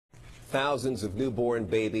Thousands of newborn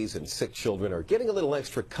babies and sick children are getting a little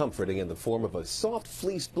extra comforting in the form of a soft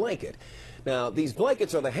fleece blanket. Now, these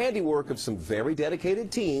blankets are the handiwork of some very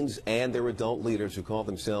dedicated teens and their adult leaders who call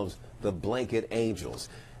themselves the Blanket Angels.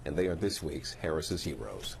 And they are this week's Harris's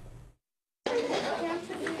Heroes.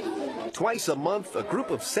 Twice a month, a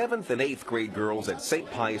group of 7th and 8th grade girls at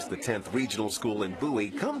St. Pius X Regional School in Bowie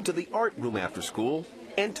come to the art room after school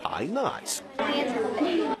and tie knots.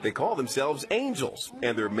 They call themselves Angels,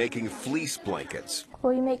 and they're making fleece blankets.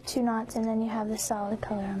 Well, you make 2 knots and then you have the solid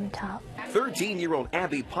color on the top. 13-year-old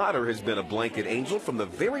Abby Potter has been a Blanket Angel from the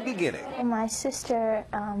very beginning. Well, my sister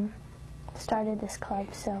started this club,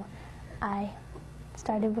 so I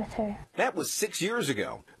started with her. That was 6 years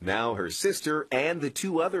ago. Now her sister and the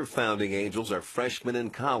 2 other founding Angels are freshmen in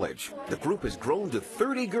college. The group has grown to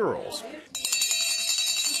 30 girls.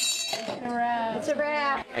 It's a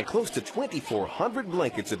wrap. And close to 2,400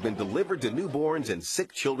 blankets have been delivered to newborns and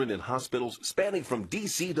sick children in hospitals spanning from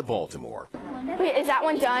D.C. to Baltimore. Wait, is that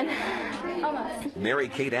one done? Almost. Mary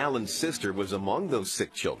Kate Allen's sister was among those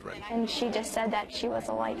sick children. And she just said that she was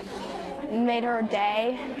made her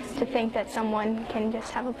day to think that someone can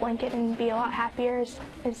just have a blanket and be a lot happier is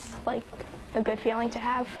like a good feeling to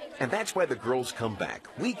have. And that's why the girls come back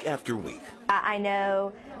week after week. I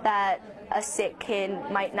know that a sick kid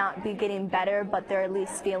might not be getting better, but they're at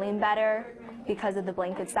least feeling better because of the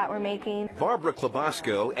blankets that we're making. Barbara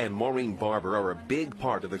Klobosco and Maureen Barber are a big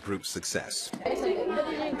part of the group's success.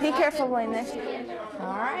 Be careful blowing this. All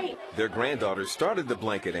right. Their granddaughter started the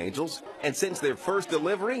Blanket Angels, and since their first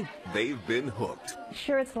delivery, they've been hooked.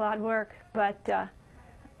 Sure, it's a lot of work, but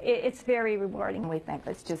it's very rewarding. We think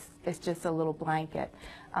it's just a little blanket,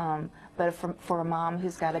 but for a mom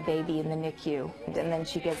who's got a baby in the NICU, and then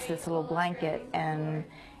she gets this little blanket, and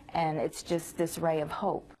it's just this ray of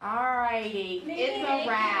hope. All righty, it's a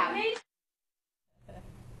wrap.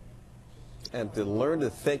 And to learn to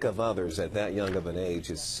think of others at that young of an age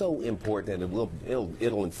is so important, and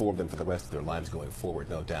it'll inform them for the rest of their lives going forward,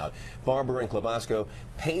 no doubt. Barber and Klobosco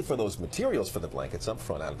pay for those materials for the blankets up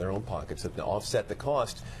front out of their own pockets to offset the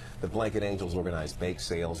cost. The Blanket Angels organize bake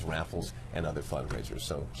sales, raffles, and other fundraisers.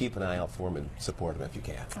 So keep an eye out for them and support them if you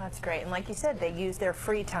can. That's great. And like you said, they use their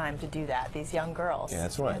free time to do that, these young girls. Yeah,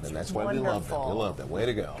 that's right. And that's why wonderful. we love them. We love them. Way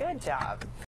to go. Good job.